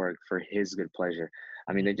and to work for his good pleasure.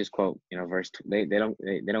 I mean, they just quote, they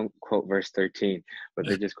don't quote verse 13, but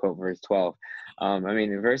they just quote verse 12. I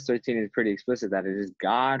mean, verse 13 is pretty explicit that it is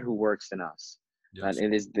God who works in us. Yes. That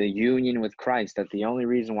it is the union with Christ, that the only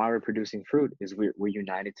reason why we're producing fruit is we're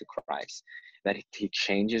united to Christ, that he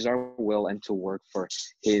changes our will and to work for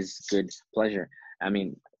his good pleasure. I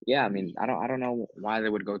mean, I don't know why they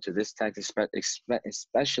would go to this text,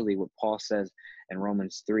 especially what Paul says in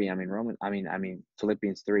Romans 3.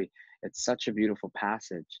 Philippians 3. It's such a beautiful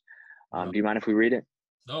passage. Do you mind if we read it?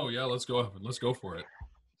 Oh yeah, let's go for it.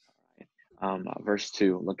 Verse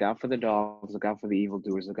 2, look out for the dogs, look out for the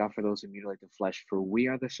evildoers, look out for those who mutilate the flesh, for we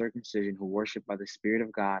are the circumcision who worship by the Spirit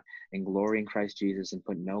of God and glory in Christ Jesus and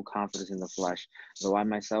put no confidence in the flesh, though I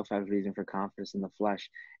myself have reason for confidence in the flesh.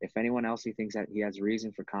 If anyone else he thinks that he has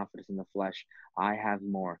reason for confidence in the flesh, I have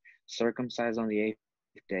more. Circumcised on the 8th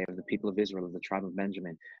day, of the people of Israel, of the tribe of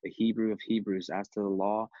Benjamin, a Hebrew of Hebrews, as to the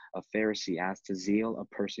law, a Pharisee, as to zeal, a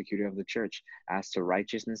persecutor of the church, as to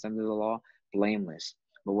righteousness under the law, blameless.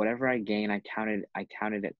 But whatever I gain, I counted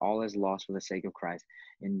it all as loss for the sake of Christ.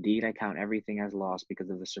 Indeed, I count everything as loss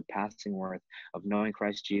because of the surpassing worth of knowing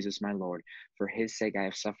Christ Jesus my Lord. For his sake I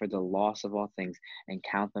have suffered the loss of all things and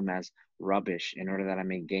count them as rubbish, in order that I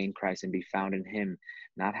may gain Christ and be found in him,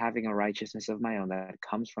 not having a righteousness of my own that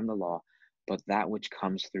comes from the law, but that which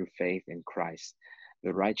comes through faith in Christ,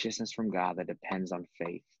 the righteousness from God that depends on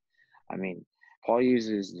faith. I mean, Paul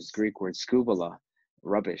uses this Greek word skubala,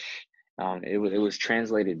 rubbish. It was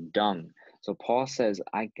translated dung. So Paul says,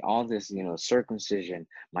 all this, circumcision,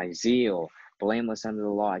 my zeal, blameless under the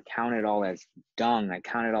law, I count it all as dung. I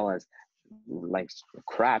count it all as like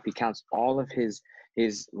crap. He counts all of his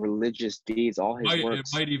religious deeds, all his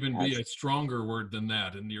works. It might even be a stronger word than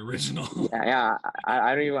that in the original. Yeah.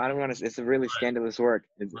 I don't want to. It's a really scandalous work.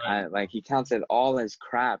 Right. He counts it all as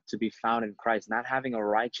crap to be found in Christ, not having a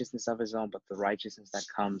righteousness of his own, but the righteousness that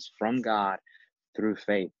comes from God through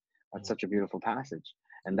faith. That's such a beautiful passage.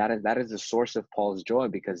 And that is the source of Paul's joy,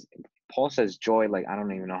 because Paul says joy, like I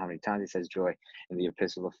don't even know how many times he says joy in the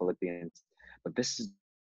epistle of Philippians. But this is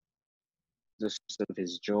the source of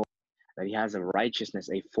his joy, that he has a righteousness,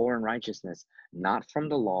 a foreign righteousness, not from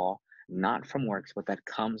the law, not from works, but that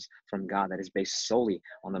comes from God, that is based solely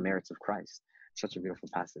on the merits of Christ. Such a beautiful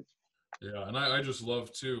passage. Yeah, and I just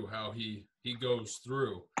love too how he goes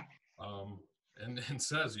through and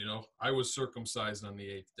says, I was circumcised on the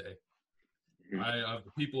 8th day. Mm-hmm. I of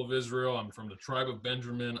the people of Israel, I'm from the tribe of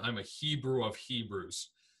Benjamin, I'm a Hebrew of Hebrews.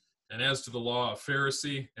 And as to the law, a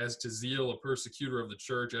Pharisee, as to zeal, a persecutor of the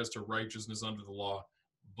church, as to righteousness under the law,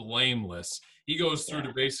 blameless. He goes through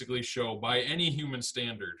to basically show, by any human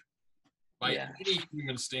standard, By Yeah. any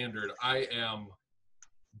human standard, I am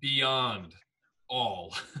beyond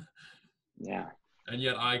all. Yeah. And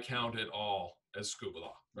yet I count it all as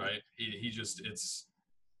scubala, right? He just, it's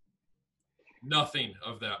nothing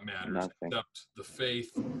of that matters Nothing. except the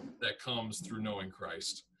faith that comes through knowing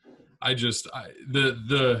Christ. I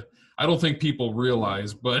don't think people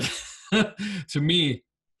realize, but to me,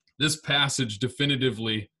 this passage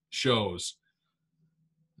definitively shows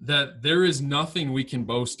that there is nothing we can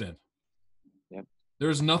boast in. Yep.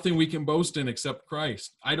 There's nothing we can boast in except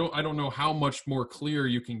Christ. I don't know how much more clear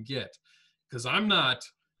you can get, because I'm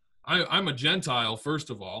a Gentile, first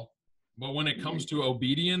of all, but when it comes to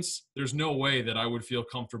obedience, there's no way that I would feel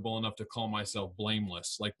comfortable enough to call myself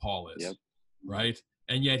blameless like Paul is, Yep. right?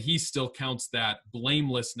 And yet he still counts that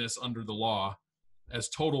blamelessness under the law as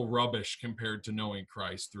total rubbish compared to knowing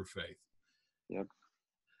Christ through faith. Yep.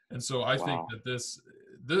 And so I think that this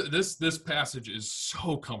passage is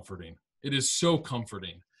so comforting. It is so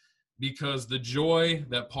comforting because the joy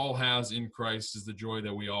that Paul has in Christ is the joy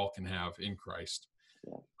that we all can have in Christ.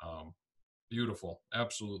 Yeah. Beautiful,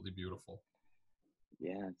 absolutely beautiful.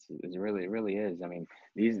 Yeah, it really is. I mean,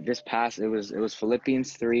 this passage, it was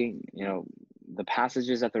Philippians 3. You know, the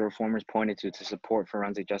passages that the reformers pointed to support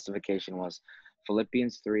forensic justification was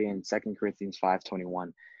Philippians 3 and 2 Corinthians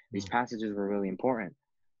 5:21. These passages were really important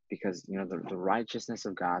because, you know, the righteousness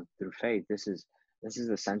of God through faith. This is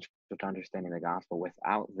essential to understanding the gospel.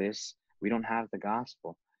 Without this, we don't have the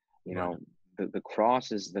gospel. You know, the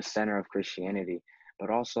cross is the center of Christianity. But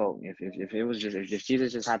also, if it was just, if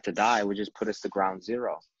Jesus just had to die, it would just put us to ground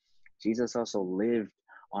zero. Jesus also lived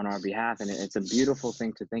on our behalf. And it's a beautiful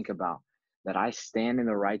thing to think about, that I stand in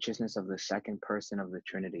the righteousness of the second person of the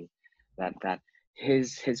Trinity, that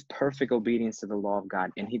his perfect obedience to the law of God,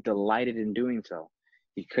 and he delighted in doing so.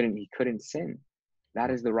 He couldn't sin. That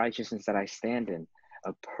is the righteousness that I stand in,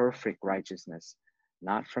 a perfect righteousness,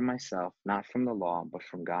 not from myself, not from the law, but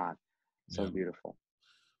from God. So beautiful.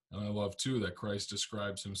 And I love too that Christ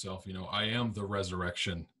describes himself, you know, I am the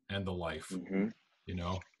resurrection and the life. You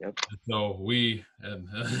know, so and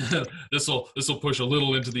this will push a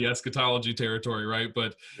little into the eschatology territory, right?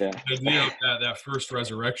 But the idea of that first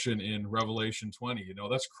resurrection in Revelation 20, you know,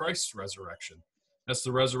 that's Christ's resurrection. That's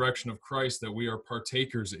the resurrection of Christ that we are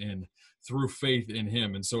partakers in through faith in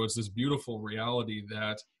him. And so it's this beautiful reality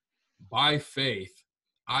that by faith,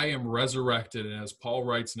 I am resurrected. And as Paul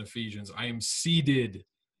writes in Ephesians, I am seated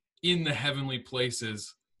in the heavenly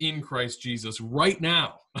places in Christ Jesus right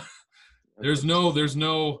now. There's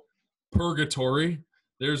no purgatory.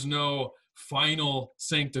 There's no final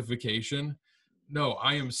sanctification. No,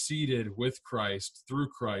 I am seated with Christ, through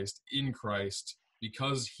Christ, in Christ.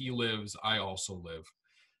 Because he lives, I also live.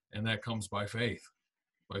 And that comes by faith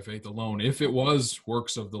alone. If it was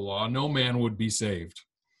works of the law, no man would be saved.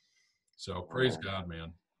 So praise God,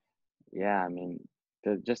 man. Yeah, I mean,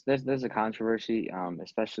 there's a controversy,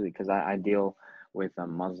 especially because I deal with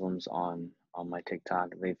Muslims on my TikTok.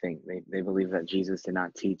 They think they believe that Jesus did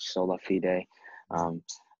not teach sola fide.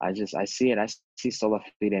 I see sola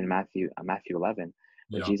fide in Matthew 11,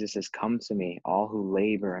 where Jesus says, "Come to me, all who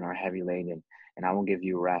labor and are heavy laden, and I will give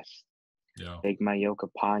you rest. Take my yoke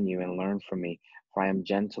upon you and learn from me, for I am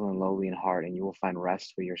gentle and lowly in heart, and you will find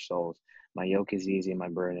rest for your souls. My yoke is easy and my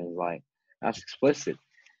burden is light." That's explicit.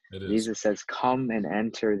 Jesus says, "Come and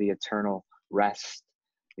enter the eternal rest,"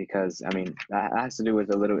 because I mean that has to do with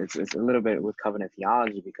it's a little bit with covenant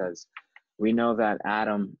theology, because we know that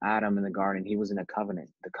Adam in the garden, he was in a covenant,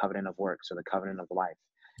 the covenant of works, or the covenant of life.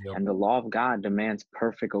 And the law of God demands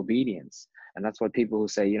perfect obedience. And that's what people who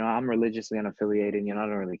say, you know, I'm religiously unaffiliated, you know, I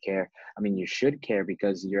don't really care. I mean, you should care,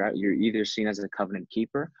 because you're either seen as a covenant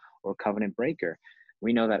keeper or covenant breaker.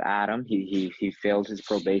 We know that Adam, he failed his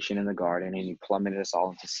probation in the garden, and he plummeted us all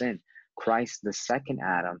into sin. Christ, the second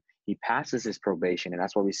Adam, he passes his probation. And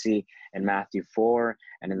that's what we see in Matthew 4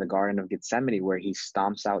 and in the Garden of Gethsemane, where he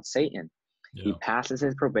stomps out Satan. He passes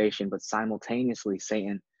his probation, but simultaneously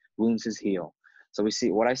Satan wounds his heel. So we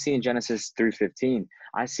see what I see in Genesis 3:15.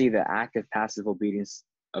 I see the active passive obedience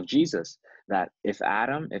of Jesus, that if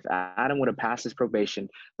Adam would have passed his probation,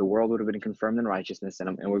 the world would have been confirmed in righteousness.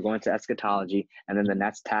 And we're going to eschatology, and then the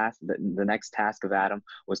next task of Adam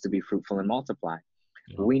was to be fruitful and multiply.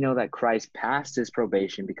 We know that Christ passed his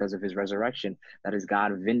probation because of his resurrection. That is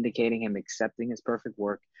God vindicating him, accepting his perfect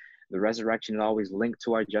work. The resurrection is always linked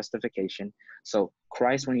to our justification. So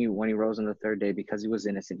Christ, when he rose on the third day, because he was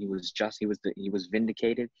innocent, he was just, he was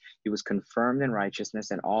vindicated, he was confirmed in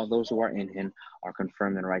righteousness, and all those who are in him are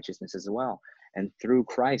confirmed in righteousness as well. And through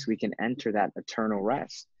Christ, we can enter that eternal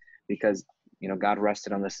rest, because, you know, God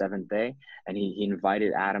rested on the seventh day, and he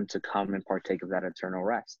invited Adam to come and partake of that eternal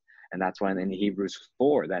rest. And that's why in Hebrews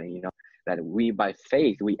 4 that, that we by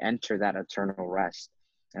faith, we enter that eternal rest.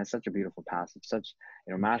 And it's such a beautiful passage,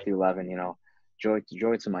 Matthew 11, joy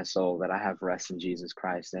to my soul that I have rest in Jesus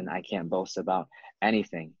Christ, and I can't boast about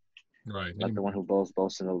anything. Right. Let the one who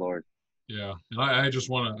boasts in the Lord. Yeah, and I just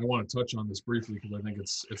want to touch on this briefly because I think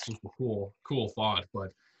it's just a cool thought.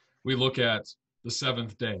 But we look at the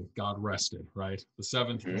seventh day, God rested, right? The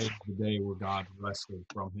seventh day is the day where God rested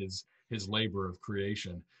from his labor of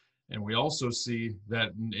creation. And we also see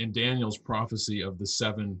that in Daniel's prophecy of the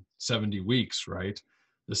 70 weeks, right?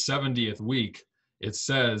 The 70th week, it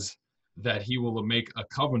says that he will make a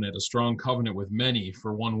covenant, a strong covenant with many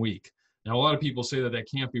for 1 week. Now, a lot of people say that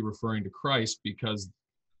can't be referring to Christ because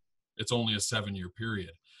it's only a 7-year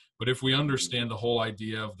period. But if we understand the whole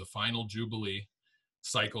idea of the final Jubilee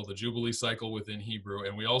cycle, the Jubilee cycle within Hebrew,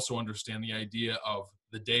 and we also understand the idea of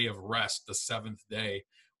the day of rest, the seventh day,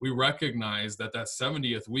 we recognize that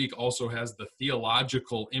 70th week also has the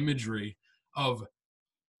theological imagery of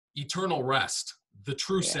eternal rest. The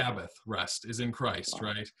true Sabbath rest is in Christ,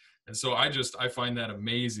 right? And so I find that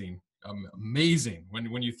amazing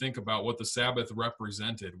when you think about what the Sabbath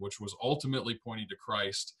represented, which was ultimately pointing to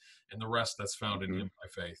Christ and the rest that's found in him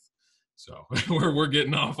by faith. So we're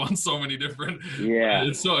getting off on so many different,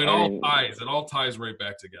 so it all ties right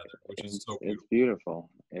back together, which is so beautiful.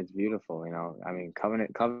 It's beautiful.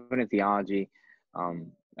 Covenant theology,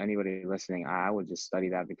 anybody listening, I would just study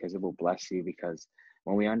that because it will bless you, because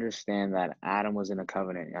when we understand that Adam was in a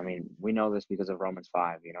covenant, we know this because of Romans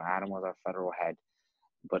 5, Adam was our federal head,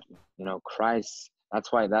 but Christ,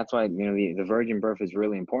 that's why the virgin birth is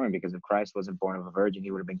really important, because if Christ wasn't born of a virgin,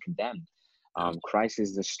 he would have been condemned. Christ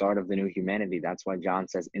is the start of the new humanity. That's why John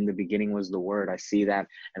says, in the beginning was the Word. I see that,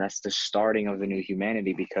 and that's the starting of the new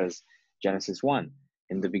humanity, because Genesis 1,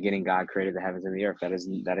 in the beginning God created the heavens and the earth. That is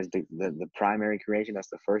the primary creation. That's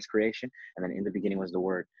the first creation. And then in the beginning was the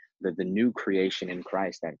Word, the new creation in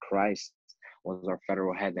Christ, that Christ was our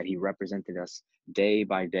federal head, that he represented us day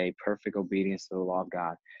by day, perfect obedience to the law of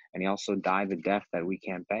God. And he also died the death that we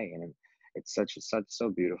can't pay. And it's so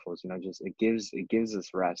beautiful. It gives us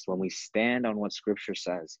rest when we stand on what Scripture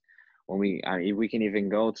says. When we can even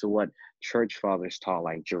go to what church fathers taught,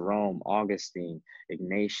 like Jerome, Augustine,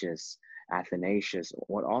 Ignatius, Athanasius,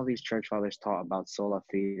 what all these church fathers taught about sola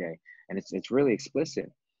fide, and it's really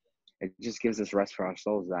explicit. It just gives us rest for our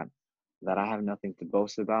souls, that I have nothing to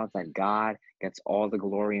boast about, that God gets all the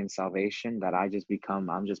glory and salvation, that I'm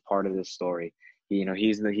just part of this story.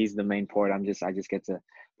 He's the main part. I just get to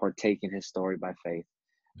partake in his story by faith.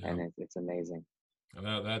 And it's amazing. And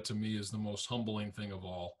that to me is the most humbling thing of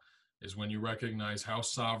all, is when you recognize how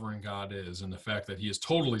sovereign God is, and the fact that he is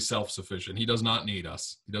totally self-sufficient. He does not need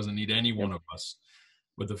us. He doesn't need any one of us.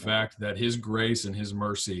 But the fact that his grace and his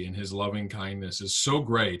mercy and his loving kindness is so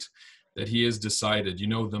great that he has decided,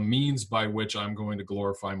 the means by which I'm going to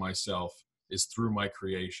glorify myself is through my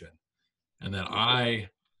creation, and that I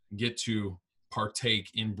get to partake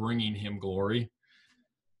in bringing him glory.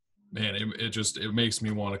 Man, it makes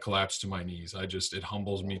me want to collapse to my knees. It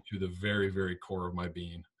humbles me to the very, very core of my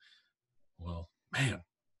being. Well, man,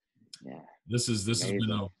 this has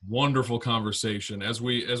been a wonderful conversation. As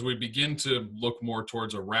we begin to look more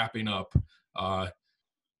towards a wrapping up,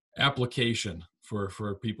 application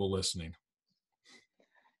for people listening.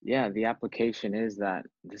 The application is that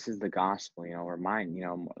this is the gospel.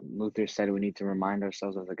 Luther said we need to remind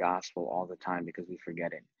ourselves of the gospel all the time because we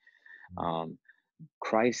forget it.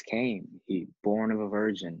 Christ came, he born of a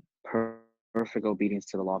virgin, perfect obedience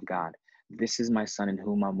to the law of God. This is my son in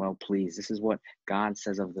whom I'm well pleased. This is what God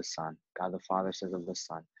says of the Son. God the Father says of the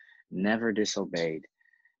Son. Never disobeyed,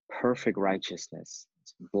 perfect righteousness,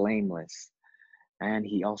 blameless. And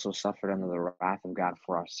he also suffered under the wrath of God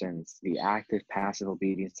for our sins, the active, passive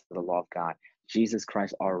obedience to the law of God. Jesus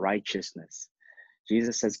Christ, our righteousness.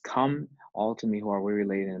 Jesus says, come all to me who are weary,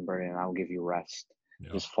 laden, and burdened, and I will give you rest.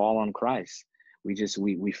 Just fall on Christ.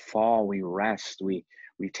 We fall, we rest, we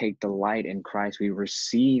take delight in Christ. We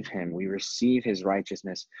receive him. We receive his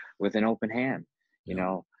righteousness with an open hand.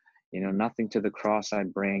 Nothing to the cross I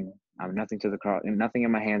bring. Nothing to the cross, nothing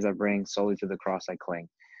in my hands I bring, solely to the cross I cling.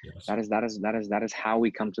 Yes. That is how we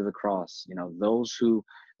come to the cross. Those who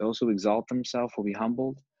exalt themselves will be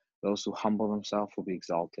humbled. Those who humble themselves will be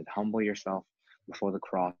exalted. Humble yourself before the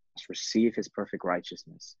cross. Receive his perfect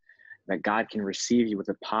righteousness. That God can receive you with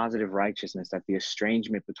a positive righteousness, that the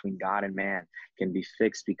estrangement between God and man can be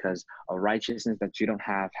fixed because a righteousness that you don't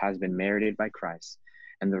have has been merited by Christ,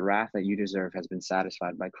 and the wrath that you deserve has been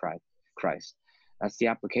satisfied by Christ. That's the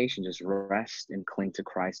application. Just rest and cling to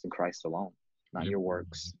Christ and Christ alone, not your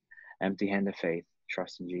works. Empty-handed faith,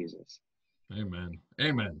 trust in Jesus. Amen.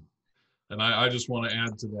 Amen. And I just want to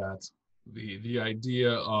add to that the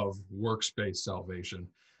idea of works-based salvation.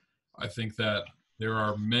 I think that there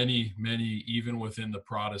are many, even within the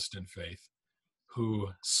Protestant faith, who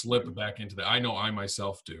slip back into that. I know I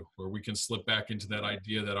myself do, where we can slip back into that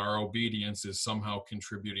idea that our obedience is somehow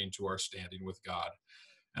contributing to our standing with God.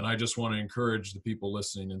 And I just want to encourage the people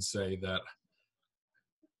listening and say that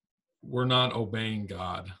we're not obeying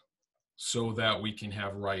God so that we can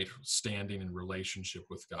have right standing and relationship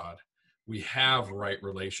with God. We have right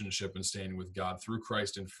relationship and standing with God through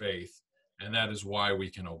Christ and faith, and that is why we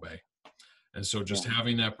can obey. And so just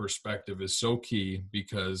having that perspective is so key,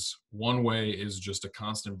 because one way is just a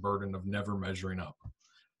constant burden of never measuring up.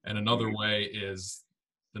 And another way is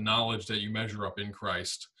the knowledge that you measure up in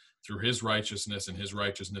Christ through his righteousness and his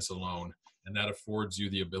righteousness alone. And that affords you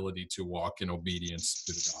the ability to walk in obedience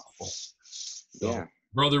to the gospel. So,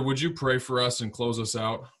 brother, would you pray for us and close us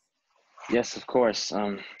out? Yes, of course.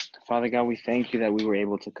 Father God, we thank you that we were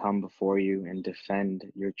able to come before you and defend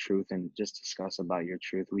your truth and just discuss about your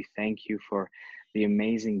truth. We thank you for the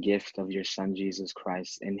amazing gift of your Son, Jesus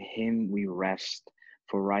Christ. In him we rest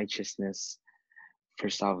for righteousness, for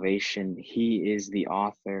salvation. He is the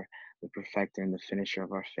author, the perfecter, and the finisher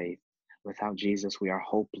of our faith. Without Jesus, we are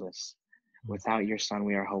hopeless. Without your Son,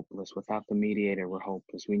 we are hopeless. Without the mediator, we're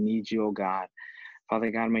hopeless. We need you, oh God.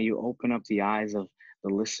 Father God, may you open up the eyes of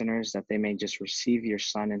the listeners, that they may just receive your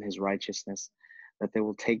Son and his righteousness, that they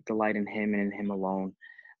will take delight in him and in him alone,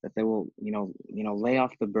 that they will, lay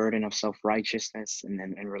off the burden of self-righteousness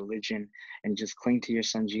and religion, and just cling to your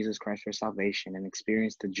Son, Jesus Christ, for salvation and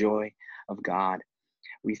experience the joy of God.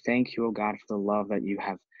 We thank you, O God, for the love that you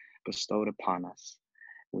have bestowed upon us.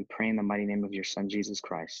 We pray in the mighty name of your Son, Jesus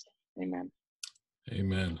Christ. Amen.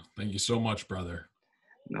 Amen. Thank you so much, brother.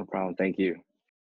 No problem. Thank you.